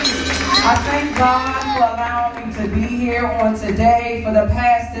I thank God for allowing me to be here on today, for the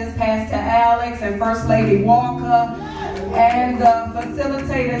pastors, Pastor Alex and First Lady Walker, and the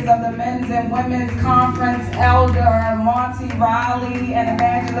facilitators of the Men's and Women's Conference, Elder Monty Riley and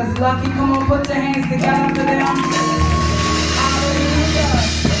Evangelist Lucky. Come on, put your hands together for them. Hallelujah.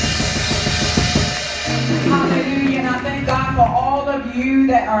 Hallelujah. And I thank God for all of you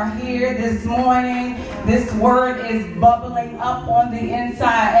that are here this morning. This word is bubbling up on the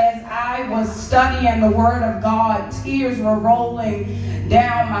inside. As I was studying the word of God, tears were rolling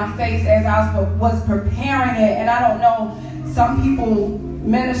down my face as I was preparing it. And I don't know, some people,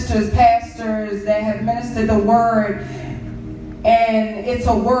 ministers, pastors that have ministered the word, and it's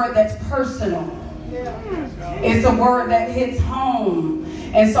a word that's personal. It's a word that hits home.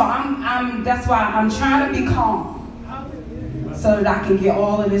 And so that's why I'm trying to be calm, so that I can get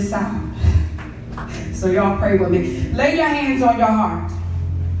all of this out. So y'all pray with me. Lay your hands on your heart.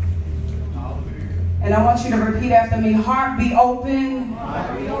 And I want you to repeat after me. Heart be open.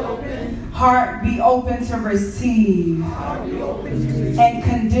 Heart be open to receive. And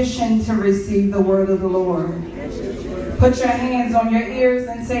conditioned to receive the word of the Lord. Put your hands on your ears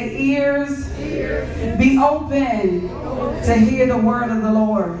and say, ears, be open to hear the word of the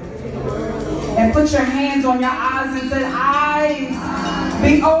Lord. And put your hands on your eyes and say, eyes,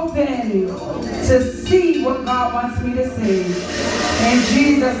 be open to see what God wants me to see. In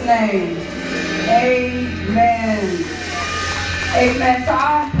Jesus' name, amen. Amen. So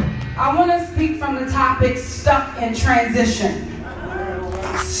I want to speak from the topic, stuck in transition.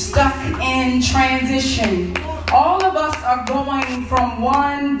 Stuck in transition. All of us are going from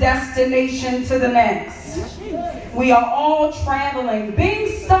one destination to the next. We are all traveling. Being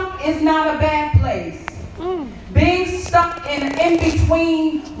stuck is not a bad place. Being stuck in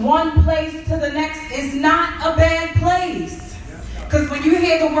between one place to the next is not a bad place. Because when you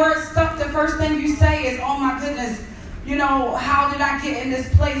hear the word stuck, the first thing you say is, oh my goodness, you know, how did I get in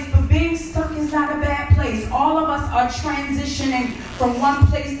this place? But being stuck is not a bad place. All of us are transitioning from one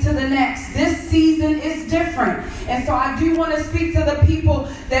place to the next. This season is different. And so I do want to speak to the people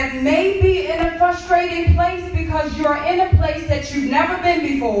that may be in a frustrating place because you're in a place that you've never been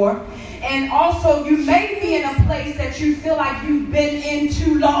before. And also you may be in a place that you feel like you've been in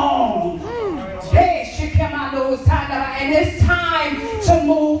too long. And it's time to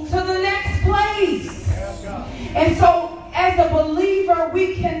move to the next place. And so as a believer,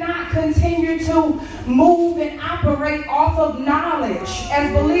 we cannot continue to move and operate off of knowledge.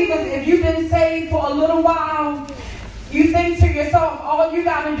 As believers, if you've been saved for a little while, you think to yourself, all you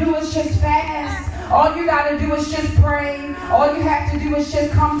got to do is just fast. All you got to do is just pray. All you have to do is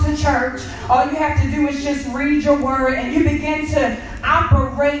just come to church. All you have to do is just read your word. And you begin to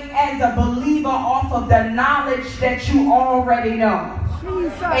operate as a believer off of the knowledge that you already know.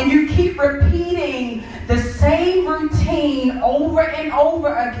 And you keep repeating the same routine over and over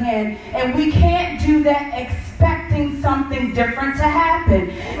again. And we can't do that expecting something different to happen.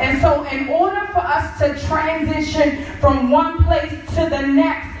 And so in order for us to transition from one place to the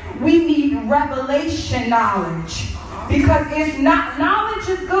next, we need revelation knowledge. Because it's not, knowledge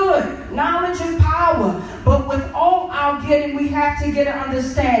is good. Knowledge is power. But with all our getting, we have to get an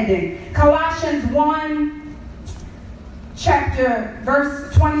understanding. Colossians 1, chapter,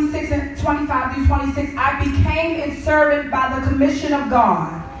 verse 26 and 25 through 26. I became its servant by the commission of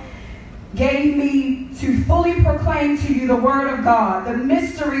God. Gave me to fully proclaim to you the word of God, the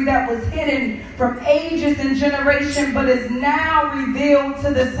mystery that was hidden from ages and generation, but is now revealed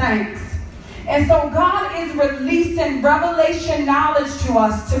to the saints. And so God is releasing revelation knowledge to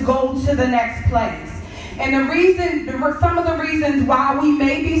us to go to the next place. And some of the reasons why we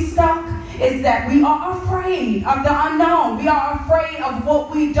may be stuck is that we are afraid of the unknown. We are afraid of what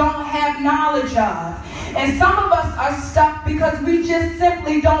we don't have knowledge of. And some of us are stuck because we just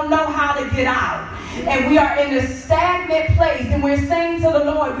simply don't know how to get out. And we are in a stagnant place. And we're saying to the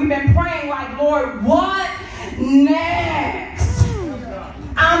Lord, we've been praying like, Lord, what next?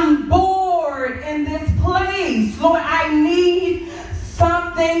 I'm bored in this place. Lord, I need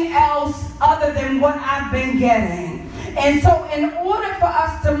something else other than what I've been getting. And so in order for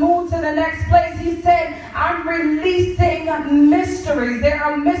us to move to the next place, he said, I'm releasing mysteries. There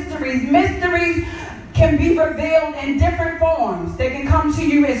are mysteries. Mysteries can be revealed in different forms. They can come to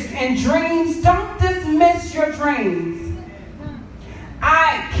you in dreams. Don't dismiss your dreams.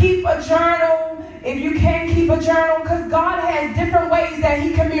 I keep a journal if you can keep a journal, because God has different ways that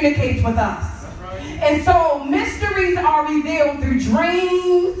he communicates with us. And so mysteries are revealed through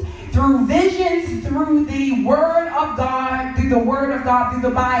dreams. through visions, through the Word of God, through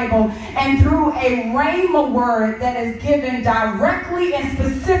the Bible, and through a rhema word that is given directly and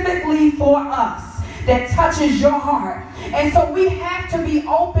specifically for us, that touches your heart. And so we have to be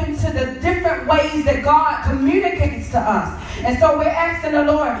open to the different ways that God communicates to us. And so we're asking the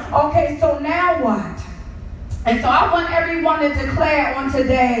Lord, okay, so now what? And so I want everyone to declare on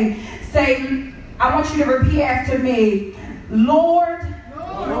today, say, I want you to repeat after me, Lord,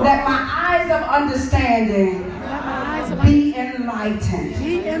 let my eyes of understanding be enlightened.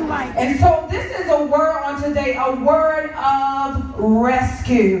 And so this is a word on today, a word of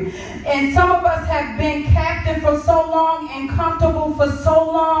rescue. And some of us have been captive for so long and comfortable for so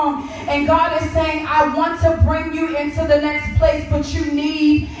long. And God is saying, I want to bring you into the next place, but you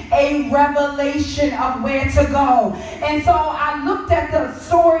need a revelation of where to go. And so I looked at the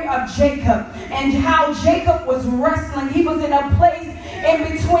story of Jacob and how Jacob was wrestling. He was in a place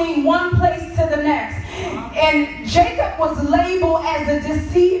in between one place to the next. And Jacob was labeled as a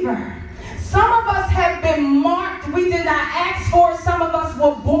deceiver. Some of us have been marked. We did not ask for it. Some of us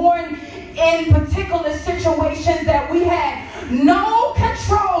were born in particular situations that we had no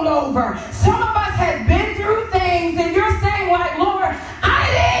control over. Some of us have been through things, and you're saying, like, Lord,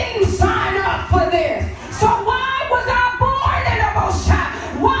 I didn't sign up for this. So why was I born in a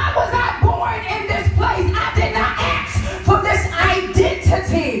Moshe? Why was I born in this place? I did not ask for this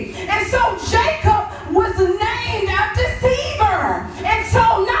identity. And so Jacob was named a deceiver. And so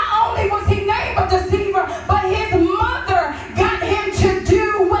not only was he named a deceiver, but his mother got him to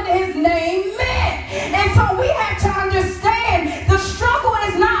do what his name meant. And so we have to understand the struggle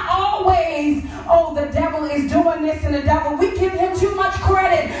is not always, oh, the devil is doing this and the devil. We give him too much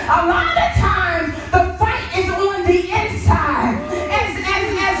credit. A lot of times the fight is on the inside.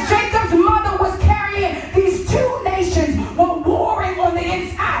 As Jacob's mother was carrying, these two nations were warring on the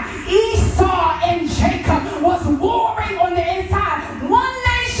inside. Esau and Jacob was warring on the inside. One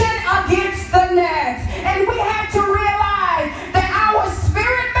nation against the next. And we have to realize that our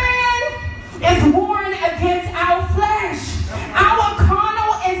spirit man is warring against our flesh. Our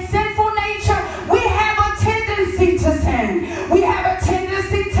carnal and sinful nature, we have a tendency to sin. We have a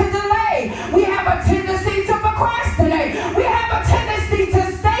tendency to delay. We have a tendency to procrastinate. We have a tendency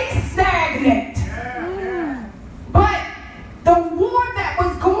to stay stagnant. But the war that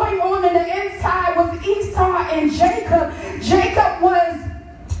was going on in the inside with Esau and Jacob, Jacob was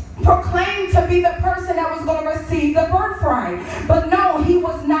proclaimed to be the person that was going to receive the birthright. But no, he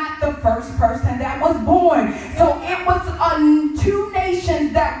was not the first person that was born. So it was two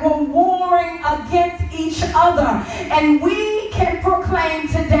nations that were warring against each other. And we can proclaim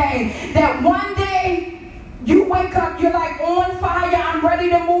today that one day you wake up, you're like on fire, I'm ready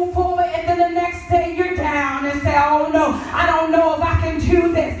to move forward, and then the next day you're down and say, oh no, I don't know if I can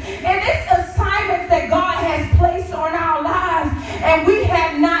do this. And it's assignments that God has placed on our lives, and we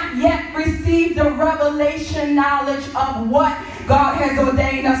have not yet received the revelation knowledge of what God has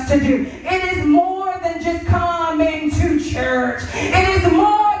ordained us to do. It is more than just coming to church. It is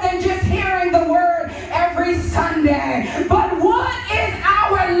more than just hearing the word every Sunday. But what is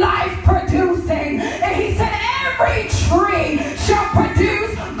our life producing? And he said, every tree shall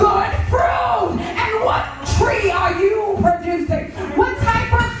produce good fruit. And what tree are you producing? What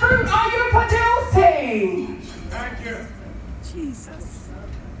type of fruit are you producing? Thank you. Jesus.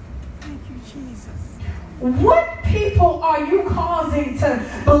 Thank you, Jesus. What people are you causing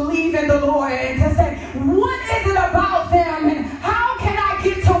to believe in the Lord and to say, what is it about them and how can I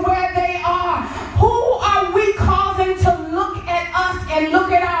get to where they are? Who are we causing to look at us and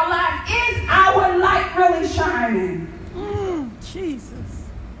look at our lives? Is our light really shining? Jesus.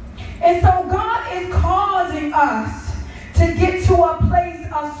 And so God is causing us to get to a place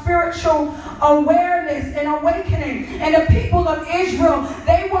of spiritual awareness and awakening. And the people of Israel,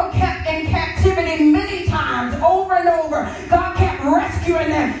 they were kept in captivity many times, over and over. God kept rescuing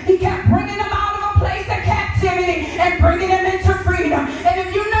them. He kept bringing them out of a place of captivity and bringing them into freedom. And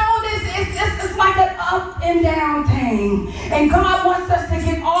if you know this, it's like an up and down thing. And God wants us to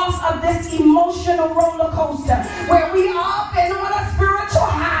get off of this emotional roller coaster where we up and on a spiritual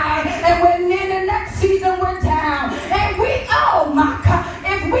high, and when in the next season we're down. And we, oh my God,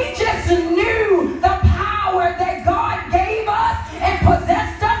 if we just knew the power that God gave us and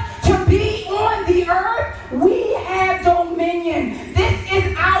possessed us to be on the earth, we have dominion. This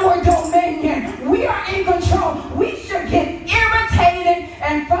is our dominion. We are in control. We should get irritated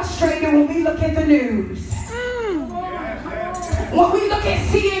and frustrated when we look at the news. When we look at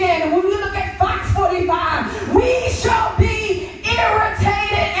CNN and when we look at Fox 45, we shall be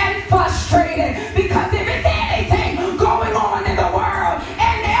irritated and frustrated, because if it's anything going on in the world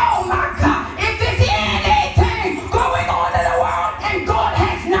and oh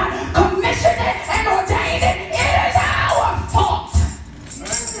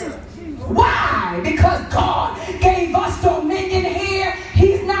Why? Because God gave us dominion here.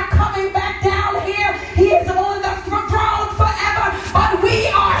 He's not coming back down here. He is on the throne forever, but we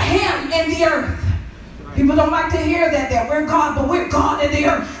are him in the earth. People don't like to hear that we're God, but we're God in the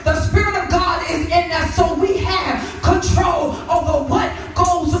earth. The Spirit of God is in us, so we have control over what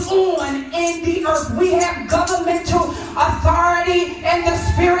goes on in the earth. We have governmental authority in the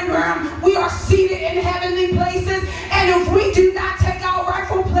spirit realm. We are seated in heavenly places, and if we do not take our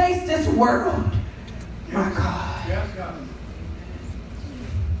rightful place, this world, my God. Yes, God.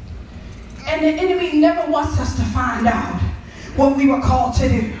 And the enemy never wants us to find out what we were called to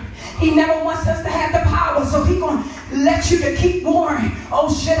do. He never wants us to have the power, so he's going to let you to keep warring.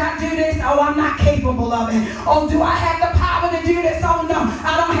 Oh, should I do this? Oh, I'm not capable of it. Oh, do I have the power to do this? Oh, no,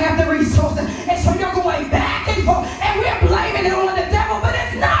 I don't have the resources. And so you're going back and forth, and we're blaming it on the devil, but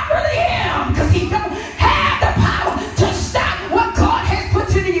it's not really him, because he don't have the power to stop what God has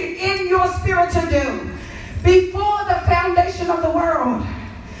put in your spirit to do. Before the foundation of the world,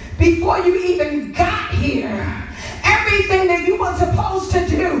 before you even got here, everything that you were supposed to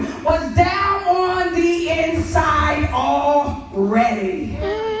do was down on the inside already.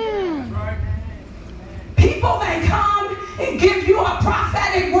 People may come and give you a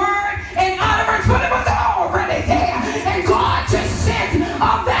prophetic word and utterance, but it was already there. And God just sent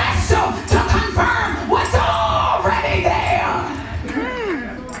a vessel to confirm what's already there.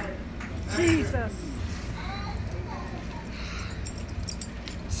 Jesus.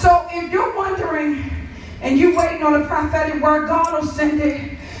 So if you're wondering, and you waiting on a prophetic word, God will send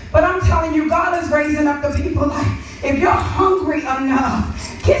it. But I'm telling you, God is raising up the people. Like, if you're hungry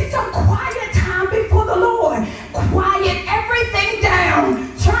enough, get some quiet time before the Lord. Quiet everything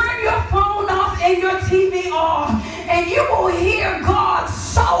down. Turn your phone off and your TV off, and you will hear God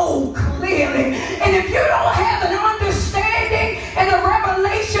so clearly. And if you don't have an understanding and a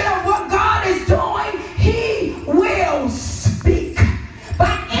revelation of what God is doing, he will speak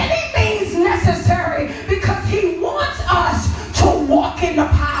by any means necessary, because he wants us to walk in the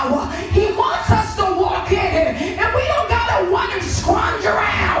power. He wants us to walk in it. And we don't got to wonder, scrounge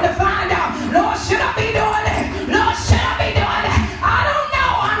around to find out, Lord, should I be doing it? Lord, should I be doing it? I don't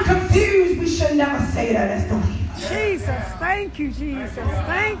know. I'm confused. We should never say that as believers. Jesus. Thank you, Jesus.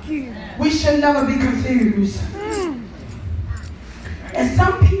 Thank you. We should never be confused. And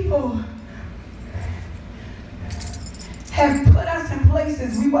some people have put us in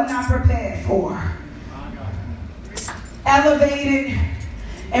places we were not prepared for. Elevated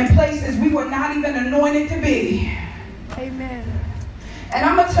in places we were not even anointed to be. Amen. And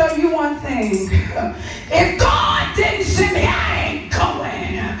I'm going to tell you one thing. If God didn't send me, I ain't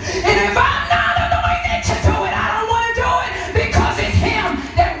going. And if I'm not anointed to do it, I don't want to do it, because it's him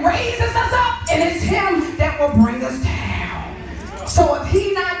that raises us up, and it's him that will bring us down. So if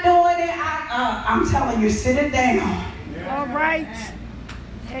he's not doing it, I'm telling you, sit it down. All right.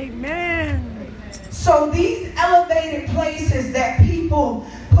 Amen. So these elevated places that people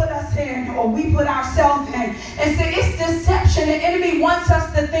put us in, or we put ourselves in, and say it's deception. The enemy wants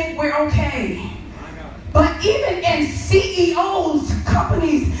us to think we're okay. But even in CEOs,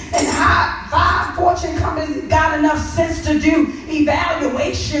 companies, and high Fortune companies got enough sense to do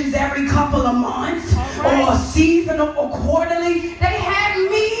evaluations every couple of months, or seasonal or quarterly. They have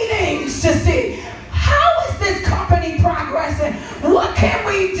meetings to see, how is this company progressing? What can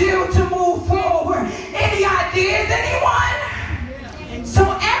we do to move forward? Any ideas, anyone? So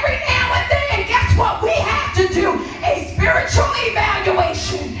every now and then, guess what? We have to do a spiritual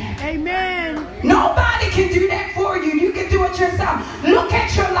evaluation. Amen. Nobody can do that for you. You can do it yourself. Look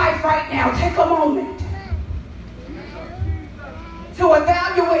at your life right now. Take a moment to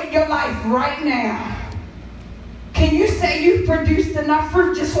evaluate your life right now. Can you say you've produced enough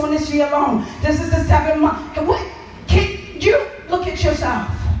fruit just on this year alone? This is the 7th month. And what can you look at yourself?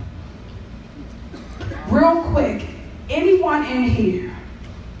 Real quick, anyone in here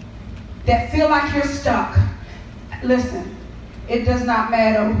that feel like you're stuck, listen, it does not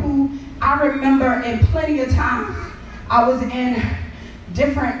matter who. I remember in plenty of times I was in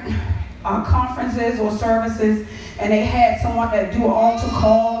different conferences or services, and they had someone that do an altar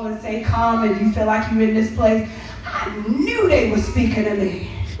call and say, come if you feel like you're in this place. I knew they were speaking to me.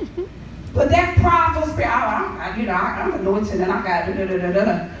 But that prideful spirit, I'm anointed and I got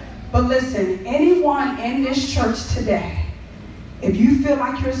da-da-da-da-da. But listen, anyone in this church today, if you feel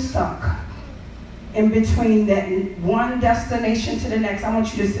like you're stuck in between that one destination to the next, I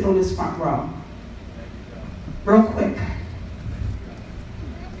want you to sit on this front row. Real quick.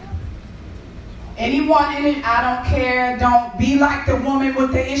 Anyone in it, I don't care. Don't be like the woman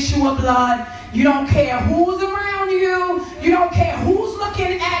with the issue of blood. You don't care who's around you. You don't care who's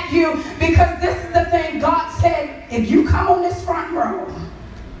looking at you, because Because this is the thing, God said, if you come on this front row,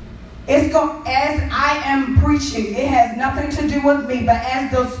 it's going, as I am preaching, it has nothing to do with me, but as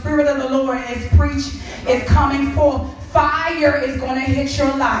the Spirit of the Lord is coming forth, fire is going to hit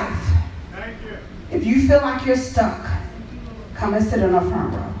your life. Thank you. If you feel like you're stuck, come and sit in the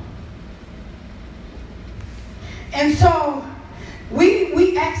front row. And so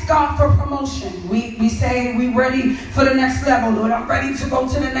we ask God for promotion. We say we're ready for the next level. Lord, I'm ready to go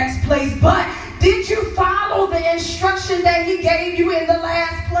to the next place. But did you follow the instruction that he gave you in the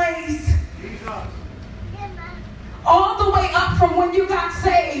last place? All the way up from when you got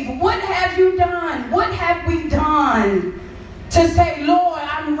saved. What have you done? What have we done to say, Lord,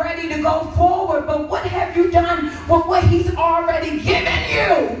 I'm ready to go forward? But what have you done with what he's already given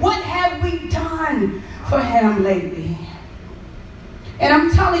you? What have we done for him lately? And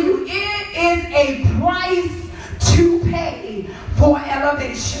I'm telling you, it is a price to pay for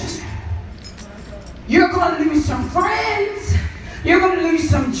elevation. You're going to lose some friends. You're going to lose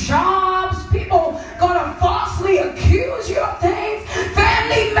some jobs. People going to falsely accuse you of things.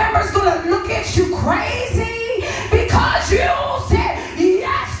 Family members going to look at you crazy because you said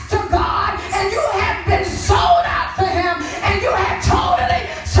yes to God and you have been sold out for him and you have totally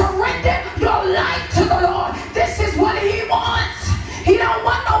surrendered your life to the Lord. This is what he wants. He don't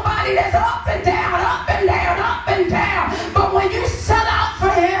want nobody that's up and down, up and down, up and down. But when you sell out for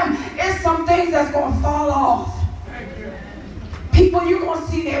him, it's some things that's going to fall off. People, you're going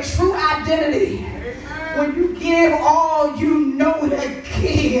to see their true identity when you give all you know to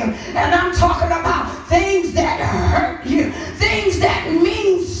give. And I'm talking about things that hurt you, things that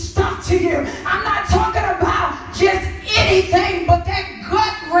mean stuff to you. I'm not talking about just anything, but that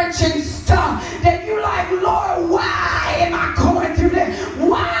gut-wrenching stuff that you like, Lord, why am I going through this?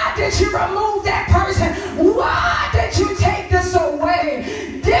 Why did you remove that person? Why did you take this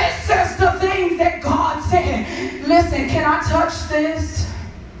away? This is the thing that God said. Listen, can I touch this?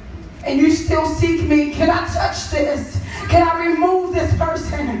 And you still seek me. Can I touch this? Can I remove this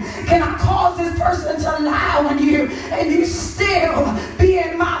person? Can I cause this person to lie on you and you still be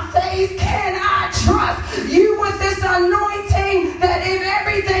in my face? Can I trust you with this anointing that if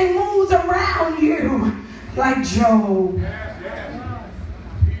everything moves around you like Job?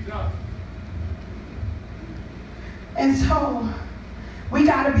 And so we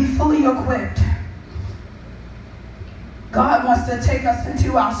got to be fully equipped. God wants to take us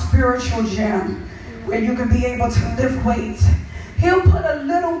into our spiritual gym where you can be able to lift weights. He'll put a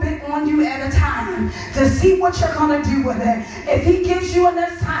little bit on you at a time to see what you're going to do with it. If he gives you an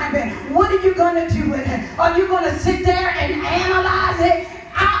assignment, what are you going to do with it? Are you going to sit there and analyze it?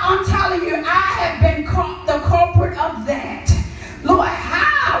 I'm telling you, I have been the culprit of that. Lord,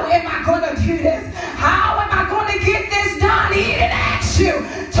 how am I going to do this? How am I going to get this done? He didn't ask you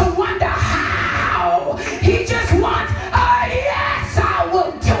to wonder how. He just wants yes, I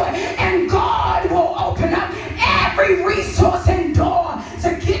will do it. And God will open up every resource and door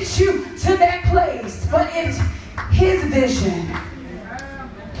to get you to that place. But it's his vision.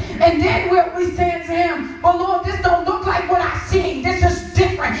 And then we say to him, but Lord, this don't look like what I've seen. This is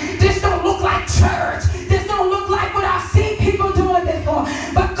different. This don't look like church. This don't look like what I've seen people doing before.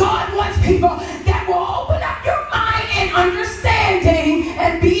 But God wants people that will open up your mind and understanding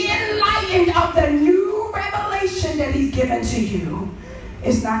and be enlightened of the new revelation that he's given to you.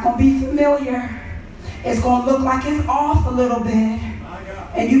 It's not going to be familiar. It's going to look like it's off a little bit.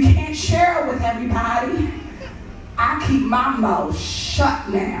 And you can't share it with everybody. I keep my mouth shut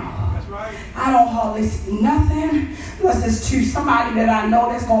now. That's right. I don't hardly say nothing unless it's to somebody that I know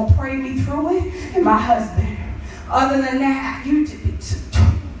that's going to pray me through it, and my husband. Other than that,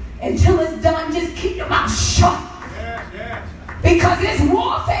 until it's done, just keep your mouth shut. Yes. Because it's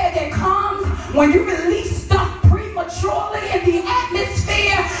warfare that comes when you release stuff prematurely in the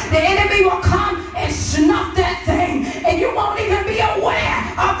atmosphere. The enemy will come and snuff that thing, and you won't even be aware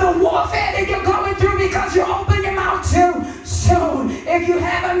of the warfare that you're going through because you open your mouth too soon. If you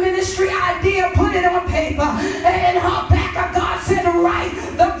have a ministry idea, put it on paper, and Habakkuk, God said, write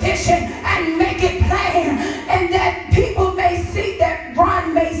the vision and make it plain, and that people may see, that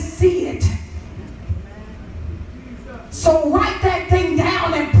Ron may see it. So write that thing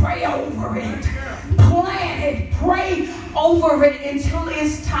down and pray over it. Plan it. Pray over it until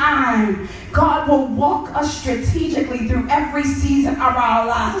it's time. God will walk us strategically through every season of our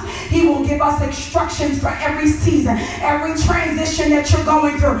lives. He will give us instructions for every season, every transition that you're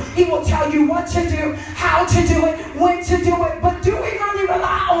going through. He will tell you what to do, how to do it, when to do it. But do we really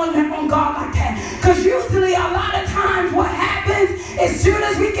rely on God like that? Because usually a lot of times what happens, as soon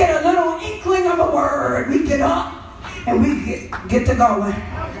as we get a little inkling of a word, we get up and we get to going.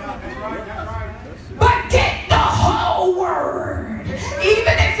 word.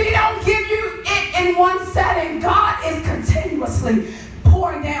 Even if he don't give you it in one setting, God is continuously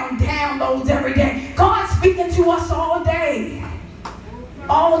pouring down downloads every day. God's speaking to us all day.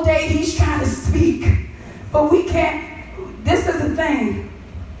 All day he's trying to speak. But we can't. This is the thing.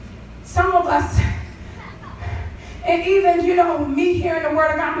 Some of us, and even, me hearing the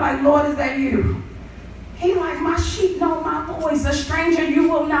word of God, I'm like, Lord, is that you? He like, my sheep know my voice. A stranger you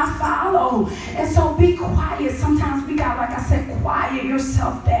will not follow. And so be quiet. Sometimes we got, like I said, quiet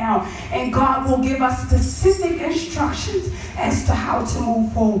yourself down. And God will give us specific instructions as to how to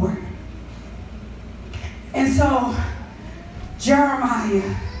move forward. And so,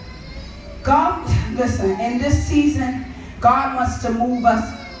 Jeremiah, God, listen, in this season, God wants to move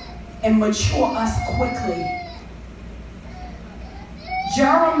us and mature us quickly.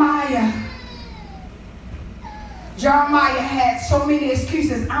 Jeremiah had so many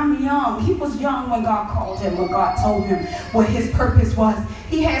excuses. I'm young. He was young when God called him, when God told him what his purpose was.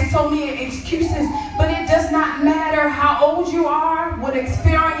 He had so many excuses, but it does not matter how old you are, what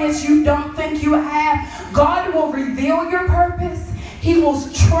experience you don't think you have. God will reveal your purpose. He will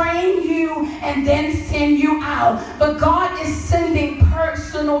train you and then send you out. But God is sending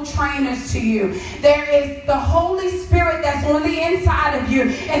personal trainers to you. There is the Holy Spirit that's on the inside of you.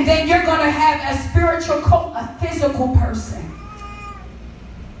 And then you're going to have a spiritual coach, a physical person.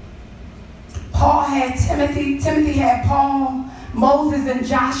 Paul had Timothy. Timothy had Paul, Moses and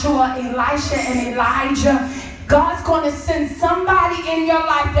Joshua, Elisha and Elijah. God's going to send somebody in your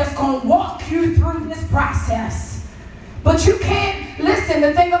life that's going to walk you through this process. But you can't, listen,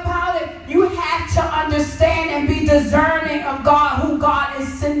 the thing about it, you have to understand and be discerning of God, who God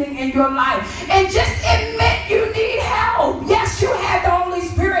is sending in your life. And just admit you need help. Yes, you have the Holy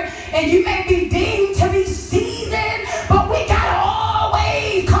Spirit, and you may be deemed to be seasoned, but we got to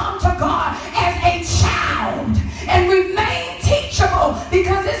always come to God as a child and remain teachable,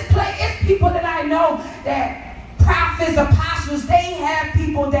 because it's people that I know that prophets, apostles, they have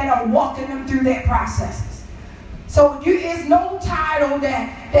people that are walking them through that process. So it's no title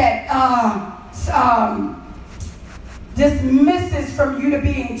that dismisses from you to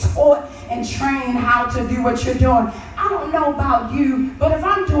being taught and trained how to do what you're doing. I don't know about you, but if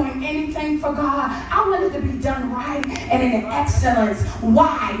I'm doing anything for God, I want it to be done right and in excellence.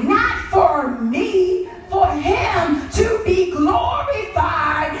 Why? Not for me, for him to be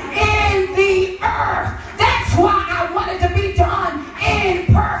glorified in the earth. That's why I want it to be done in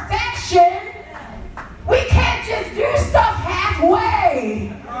perfection. We can't just do stuff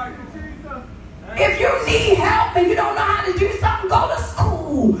halfway. If you need help and you don't know how to do something, go to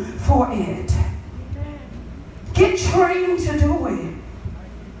school for it. Get trained to do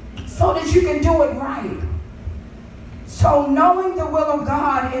it so that you can do it right. So knowing the will of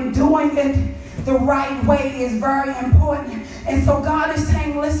God and doing it the right way is very important. And so God is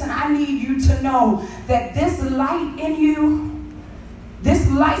saying, listen, I need you to know that this light in you, this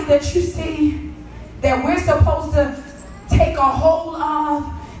light that you see, that we're supposed to take a hold of,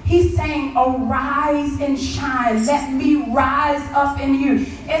 he's saying, arise and shine. Let me rise up in you.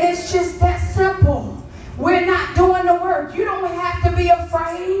 And it's just that simple. We're not doing the work. You don't have to be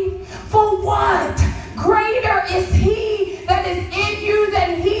afraid. For what? Greater is he that is in you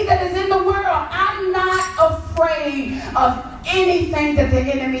than he that is in the world. I'm not afraid of anything that the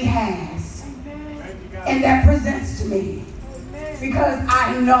enemy has and that presents to me. Because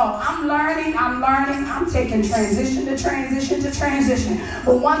I know, I'm learning, I'm taking transition to transition.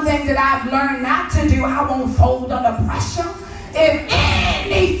 But one thing that I've learned not to do, I won't fold under pressure. If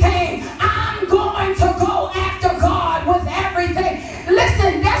anything, I'm going to go after God with everything.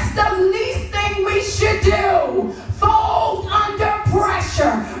 Listen, that's the least thing we should do. Fold under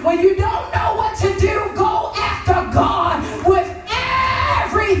pressure. When you don't know what to do, go after God with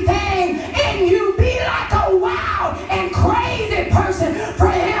everything. And you be like a wild and crazy person for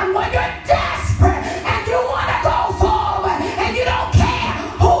him when you're desperate and you want to go forward and you don't care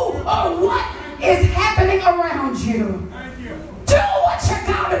who or what is happening around you. Do what you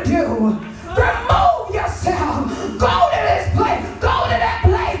gotta do. Remove yourself. Go to this place. Go to that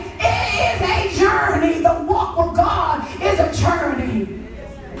place. It is a journey. The walk with God is a journey.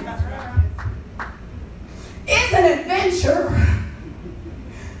 It's an adventure.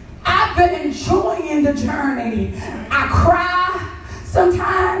 I've been enjoying the journey. I cry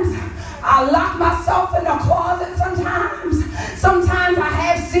sometimes. I lock myself in the closet sometimes. Sometimes I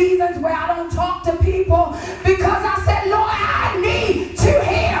have seasons where I don't talk to people because I said, Lord, I need to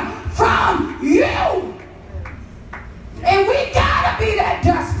hear from you. And we gotta be that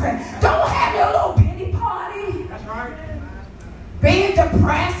desperate. Don't have your little pity party. That's right. Being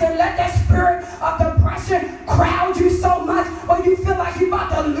depressed and let that spirit of depression crowd you so much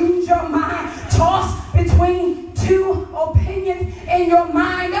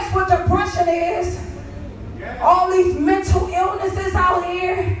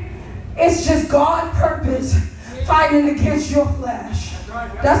It's just God's purpose fighting against your flesh.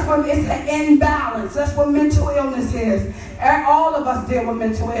 That's what it's an imbalance. That's what mental illness is. And all of us deal with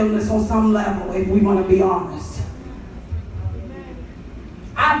mental illness on some level, if we want to be honest.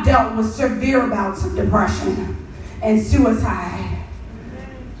 I've dealt with severe bouts of depression and suicide.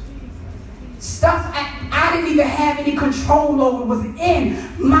 Stuff I didn't even have any control over was in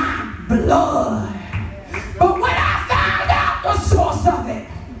my blood. But when I found out the source of it,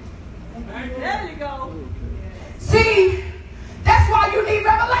 there you go. See, that's why you need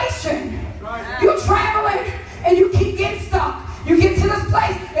revelation. You're traveling and you keep getting stuck. You get to this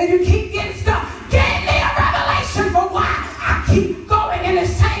place and you keep getting stuck. Give me a revelation for why I keep going in the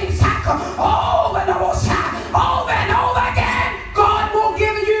same cycle over and over again. God will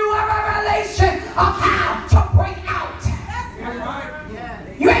give you a revelation of how to break out.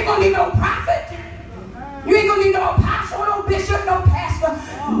 You ain't gonna need no prophet. You ain't gonna need no apostle, no bishop, no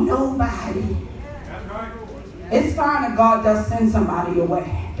pastor, nobody. It's fine if God does send somebody your way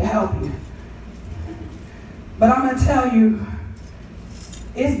to help you. But I'm going to tell you,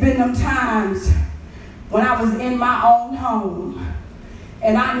 it's been them times when I was in my own home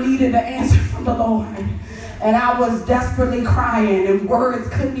and I needed an answer from the Lord. And I was desperately crying and words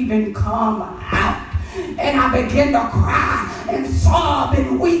couldn't even come out. And I began to cry and sob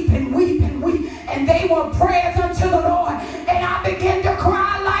and weep and weep and weep. And they were prayers unto the Lord. And I began to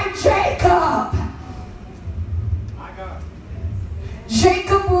cry like Jacob.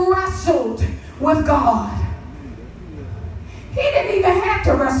 Jacob wrestled with God. He didn't even have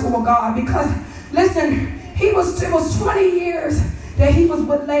to wrestle with God because, listen, it was 20 years that he was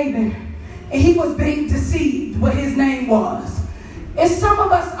with Laban and he was being deceived what his name was. And some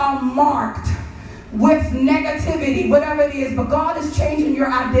of us are marked with negativity, whatever it is, but God is changing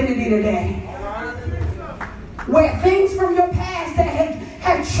your identity today. Where things from your past that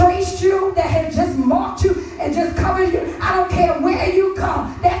have traced you, that have just marked you and just covered you, I don't care where you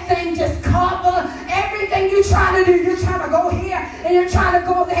go, that thing just covers everything you're trying to do. You're trying to go here and you're trying to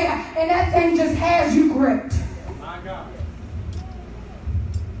go there, and that thing just has you gripped.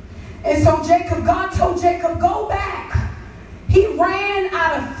 And so God told Jacob, go back. He ran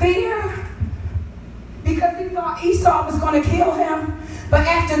out of fear because he thought Esau was going to kill him. But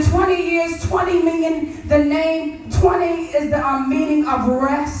after 20 years, 20 meaning the name, 20 is the meaning of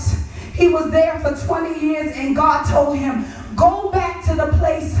rest. He was there for 20 years and God told him, go back to the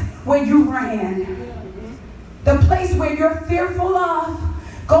place where you ran. The place where you're fearful of,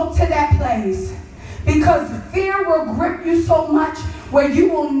 go to that place. Because fear will grip you so much where you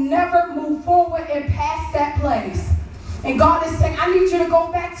will never move forward and past that place. And God is saying, I need you to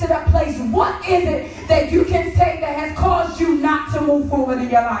go back to that place. What is it that you can say that has caused you not to move forward in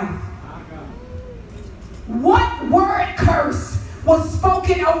your life? What word curse was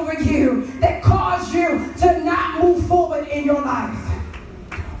spoken over you that caused you to not move forward in your life?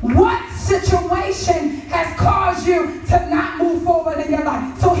 What situation has caused you to not move forward in your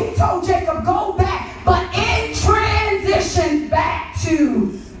life? So he told Jacob, go back, but in transition back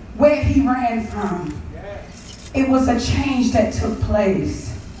to where he ran from. It was a change that took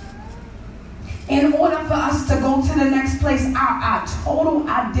place. In order for us to go to the next place, our total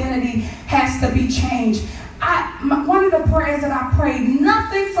identity has to be changed. One of the prayers that I prayed,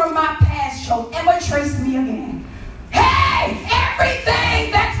 nothing from my past shall ever trace me again. Hey,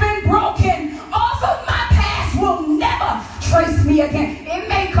 everything that's been broken off of my past will never trace me again. It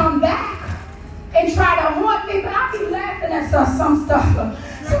may come back and try to haunt me, but I'll be laughing at some stuff.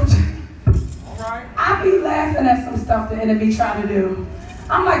 I be laughing at some stuff the enemy try to do.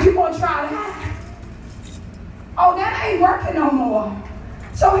 I'm like, you gonna try that? Oh, that ain't working no more.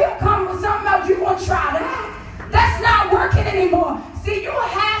 So he'll come with something else. You gonna try that? That's not working anymore. See, you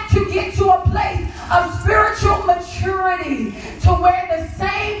have to get to a place of spiritual maturity to where the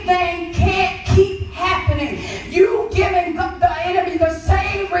same thing can't keep happening. You giving the enemy the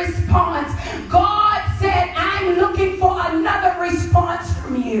same response. God said, I'm looking for another response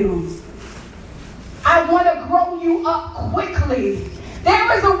from you. I want to grow you up quickly.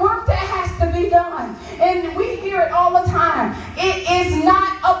 There is a work that has to be done. And we hear it all the time. It is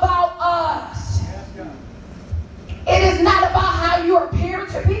not about us. It is not about how you appear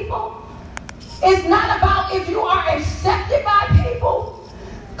to people. It's not about if you are accepted by people.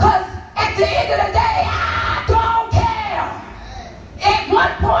 Because at the end of the day, I don't care. At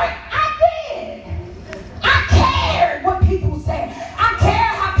one point, I did. I cared what people said. I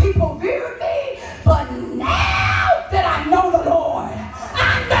cared how people viewed me. But now that I know the Lord,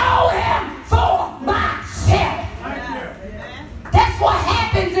 I know him for myself. That's what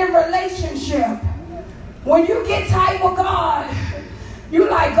happens in relationship. When you get tight with God, you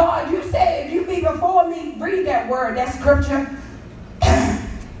like, God, you said read that word, that scripture,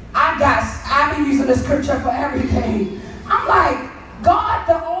 I've been using the scripture for everything. I'm like, God,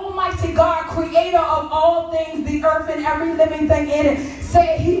 the Almighty God, creator of all things, the earth and every living thing in it,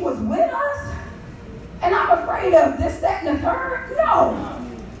 said he was with us? And I'm afraid of this, that, and the third? No.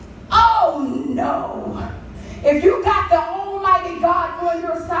 Oh, no. If you got the Almighty God on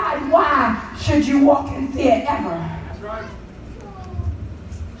your side, why should you walk in fear ever? That's right.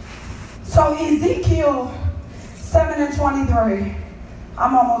 So Ezekiel 7 and 23.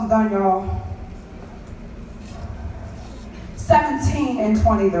 I'm almost done, y'all. 17 and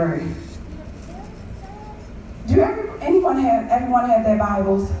 23. Do everyone have their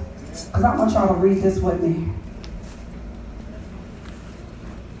Bibles? Because I want y'all to read this with me.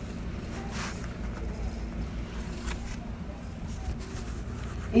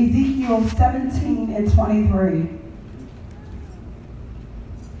 Ezekiel 17 and 23.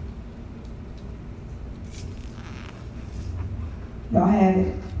 Y'all have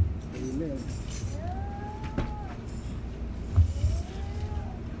it? Amen.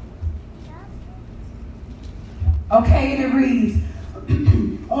 Okay, and it reads,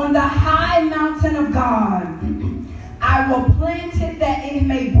 on the high mountain of God, I will plant it that it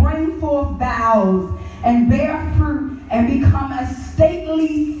may bring forth boughs and bear fruit and become a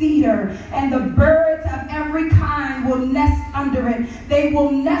stately cedar, and the birds of every kind will nest under it. They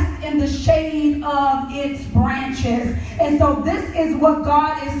will nest in the shade of its branches. And so this is what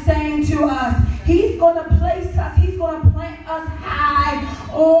God is saying to us. He's going to place us, he's going to plant us high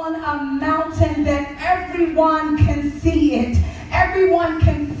on a mountain that everyone can see it. Everyone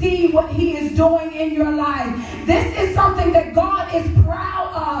can see what he is doing in your life. This is something that God is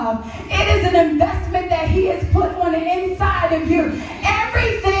proud of. It is an investment that he has put on the inside of you.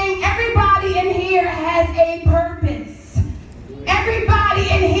 Everybody in here has a purpose. Everybody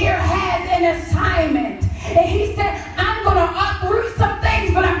in here has an assignment. And he said, I'm going to uproot some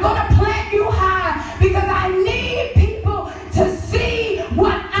things, but I'm going to plant you high because I need people to see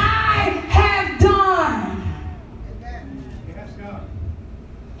what I have done.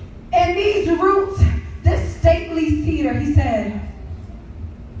 And these roots, this stately cedar, he said,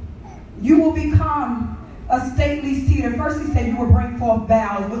 you will become a stately cedar. First he said you will bring forth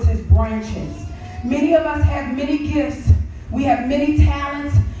boughs with his branches. Many of us have many gifts. We have many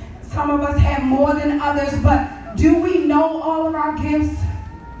talents. Some of us have more than others, but do we know all of our gifts?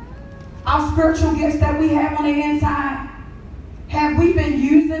 Our spiritual gifts that we have on the inside? Have we been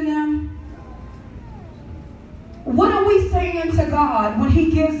using them? What are we saying to God when he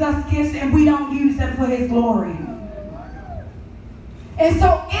gives us gifts and we don't use them for his glory? And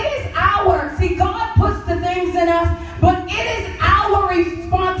so it is see, God puts the things in us, but it is our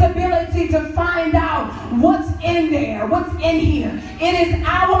responsibility to find out what's in there, what's in here. It is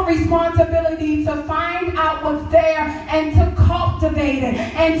our responsibility to find out what's there and to cultivate it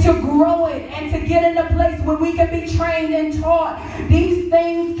and to grow it and to get in a place where we can be trained and taught. These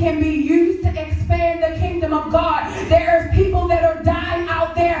things can be used to expand the kingdom of God. There are people that are dying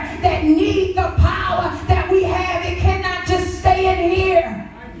out there that need the power that we have. It cannot just stay in here.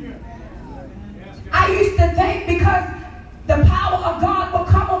 I used to think because the power of God will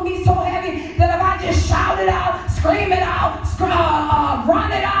come on me so heavy that if I just shout it out, scream it out,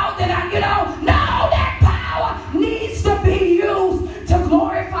 run it out, then no, that power needs to be used to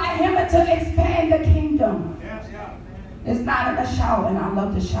glorify him and to expand the kingdom. Yes, yeah. It's not in a shout, and I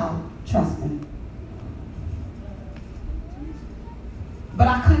love to shout, trust me. But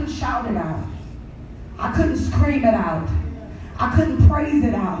I couldn't shout it out. I couldn't scream it out. I couldn't praise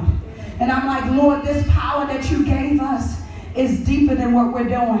it out. And I'm like, Lord, this power that you gave us is deeper than what we're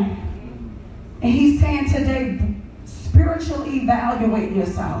doing. And he's saying today, spiritually evaluate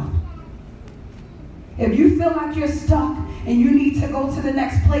yourself. If you feel like you're stuck and you need to go to the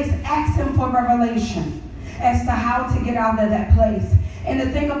next place, ask him for revelation as to how to get out of that place. And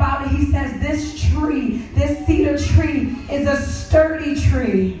the thing about it, he says this tree, this cedar tree, is a sturdy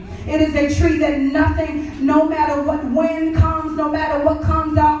tree. It is a tree that nothing, no matter what wind comes, no matter what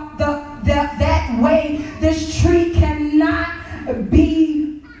comes out that way, this tree cannot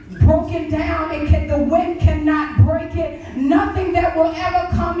be broken down. The wind cannot break it. Nothing that will ever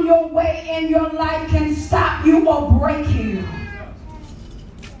come your way in your life can stop you or break you.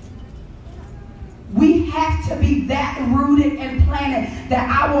 We have to be that rooted and planted that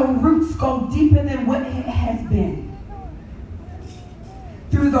our roots go deeper than what it has been.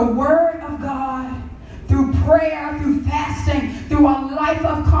 Through the word of God, through prayer, through fasting, through a life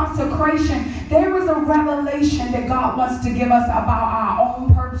of consecration, there is a revelation that God wants to give us about our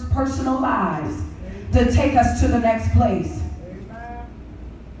own personal lives to take us to the next place.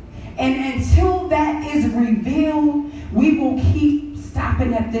 And until that is revealed, we will keep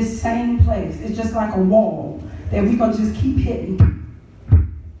stopping at this same place. It's just like a wall that we're going to just keep hitting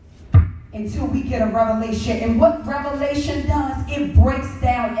until we get a revelation. And what revelation does, it breaks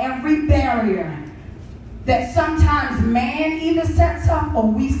down every barrier that sometimes man either sets up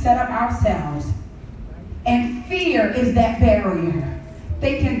or we set up ourselves. And fear is that barrier,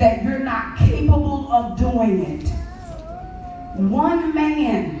 thinking that you're not capable of doing it. One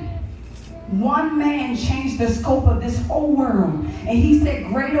man changed the scope of this whole world. And he said,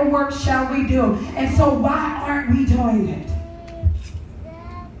 greater work shall we do. And so why aren't we doing it?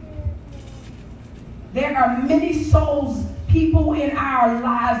 There are many souls, people in our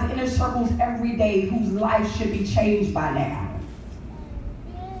lives, inner circles every day, whose life should be changed by now.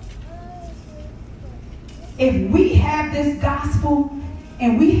 If we have this gospel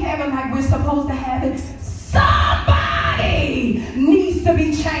and we have it like we're supposed to have it, somebody needs to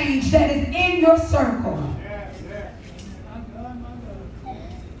be changed that is in your circle.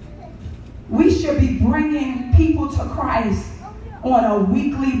 We should be bringing people to Christ on a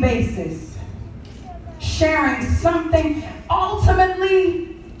weekly basis, sharing something,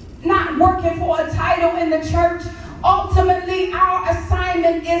 ultimately not working for a title in the church. Ultimately, our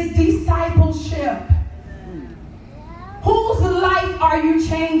assignment is discipleship. Whose life are you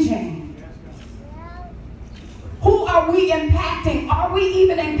changing? Who are we impacting? Are we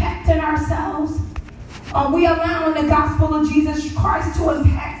even impacting ourselves? Are we allowing the gospel of Jesus Christ to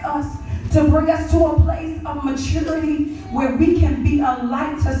impact us, to bring us to a place of maturity where we can be a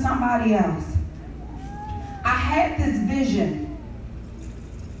light to somebody else? I had this vision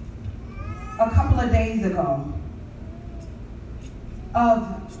a couple of days ago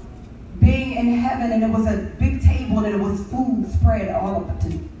of being in heaven, and it was a big table and it was food spread all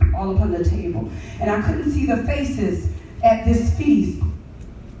upon the table. And I couldn't see the faces at this feast.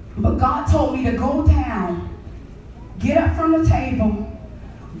 But God told me to go down, get up from the table,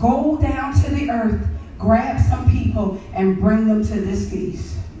 go down to the earth, grab some people, and bring them to this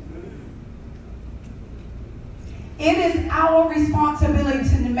feast. It is our responsibility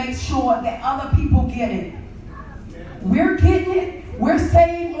to make sure that other people get it. We're getting it. We're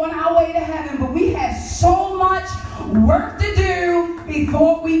saved on our way to heaven, but we have so much work to do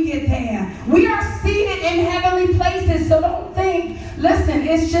before we get there. We are seated in heavenly places, so don't think, listen,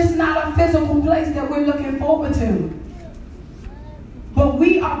 it's just not a physical place that we're looking forward to. But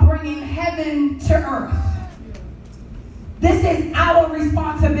we are bringing heaven to earth. This is our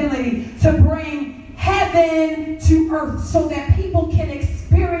responsibility to bring heaven to earth so that people can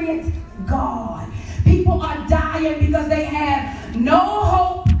experience God. People are dying because they have no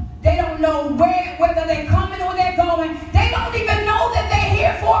hope. They don't know whether they're coming or they're going. They don't even know that they're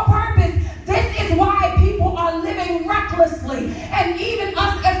here for a purpose. This is why people are living recklessly. And even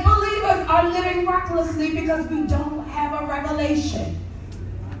us as believers are living recklessly because we don't have a revelation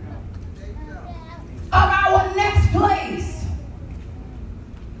of our next place.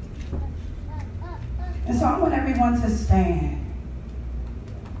 And so I want everyone to stand.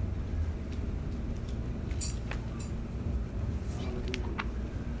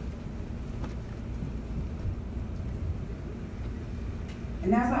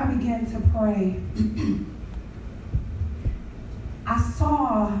 And as I began to pray, I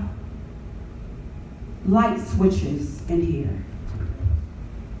saw light switches in here,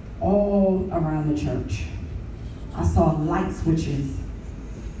 all around the church. I saw light switches.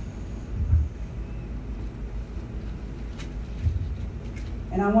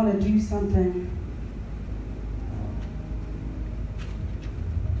 And I want to do something.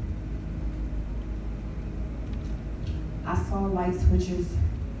 I saw light switches,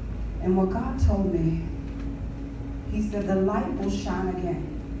 and what God told me, he said the light will shine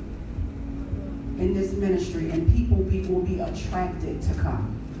again in this ministry, and people will be attracted to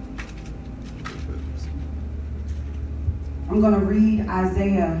come. I'm going to read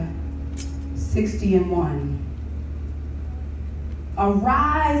Isaiah 60:1.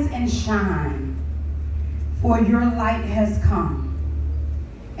 Arise and shine, for your light has come,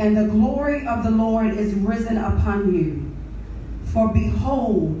 and the glory of the Lord is risen upon you. For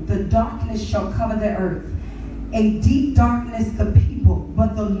behold, the darkness shall cover the earth, a deep darkness the people,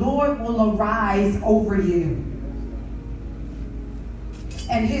 but the Lord will arise over you,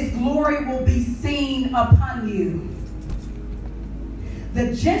 and his glory will be seen upon you.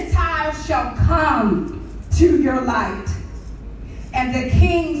 The Gentiles shall come to your light, and the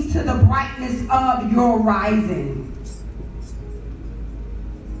kings to the brightness of your rising.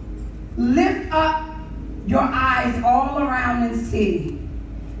 Lift up your eyes all around and see.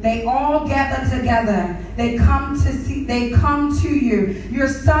 They all gather together. They come to you. Your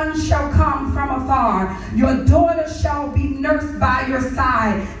son shall come from afar. Your daughter shall be nursed by your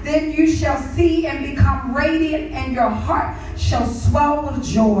side. Then you shall see and become radiant, and your heart shall swell with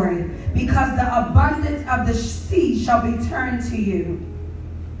joy, because the abundance of the sea shall be turned to you,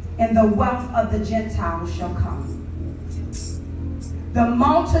 and the wealth of the Gentiles shall come. The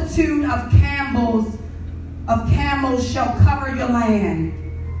multitude of camels shall cover your land.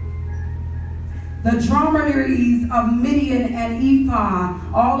 The dromedaries of Midian and Ephah,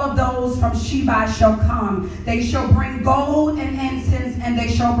 all of those from Sheba shall come. They shall bring gold and incense, and they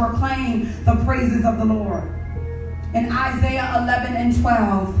shall proclaim the praises of the Lord. In Isaiah 11 and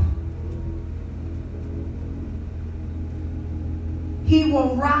 12, he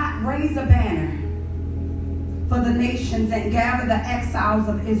will raise a banner for the nations and gather the exiles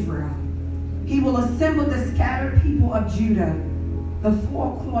of Israel. He will assemble the scattered people of Judah, the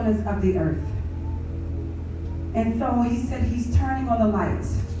four corners of the earth. And so he said he's turning on the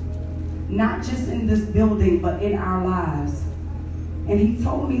lights, not just in this building, but in our lives. And he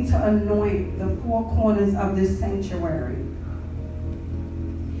told me to anoint the four corners of this sanctuary.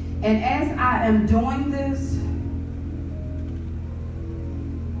 And as I am doing this,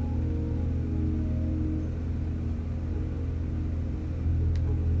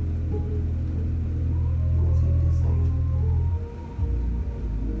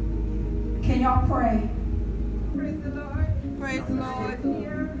 can y'all pray? Praise the Lord. Praise the Lord.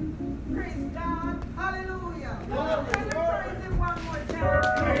 Praise God. Hallelujah. Can we praise him one more time?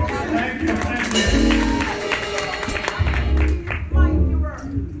 Thank you. Mighty word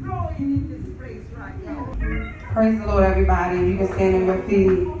flowing in this place right now. Praise the Lord, everybody. You can stand on your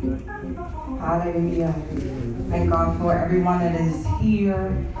feet. Hallelujah. Thank God for everyone that is here.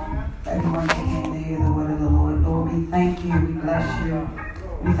 Everyone that came to hear the word of the Lord. Lord, we thank you. We bless you.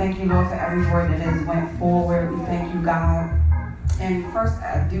 We thank you, Lord, for every word that has went forward. We thank you, God. And first,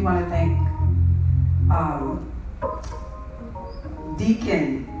 I do want to thank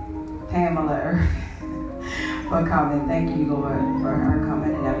Deacon Pamela for coming. Thank you, Lord, for her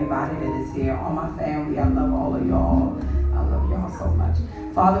coming, and everybody that is here. All my family, I love all of y'all. I love y'all so much.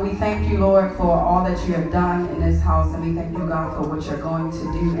 Father, we thank you, Lord, for all that you have done in this house, and we thank you, God, for what you're going to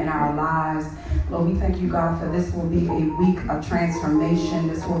do in our lives. Lord, we thank you, God, for this will be a week of transformation.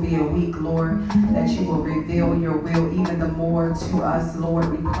 This will be a week, Lord, that you will reveal your will even the more to us,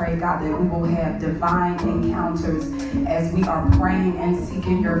 Lord. We pray, God, that we will have divine encounters as we are praying and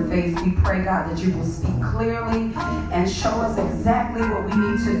seeking your face. We pray, God, that you will speak clearly and show us exactly what we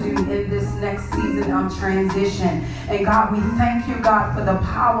need to do in this next season of transition. And God, we thank you, God, for the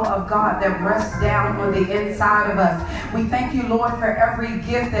power of God that rests down on the inside of us. We thank you, Lord, for every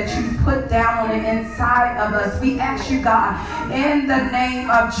gift that you put down on the inside of us. We ask you, God, in the name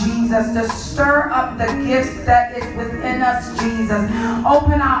of Jesus, to stir up the gifts that is within us, Jesus.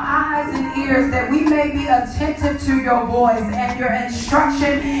 Open our eyes and ears that we may be attentive to your voice and your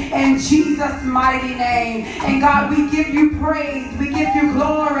instruction in Jesus' mighty name. And God, we give you praise, we give you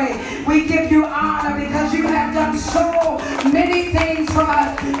glory, we give you honor, because you have done so many things for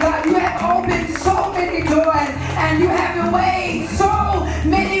us. God, you have opened so many doors, and you have made so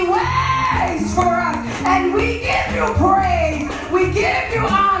many ways for us. And we give you praise, we give you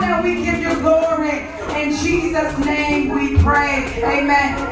honor, we give you glory. In Jesus' name we pray. Amen.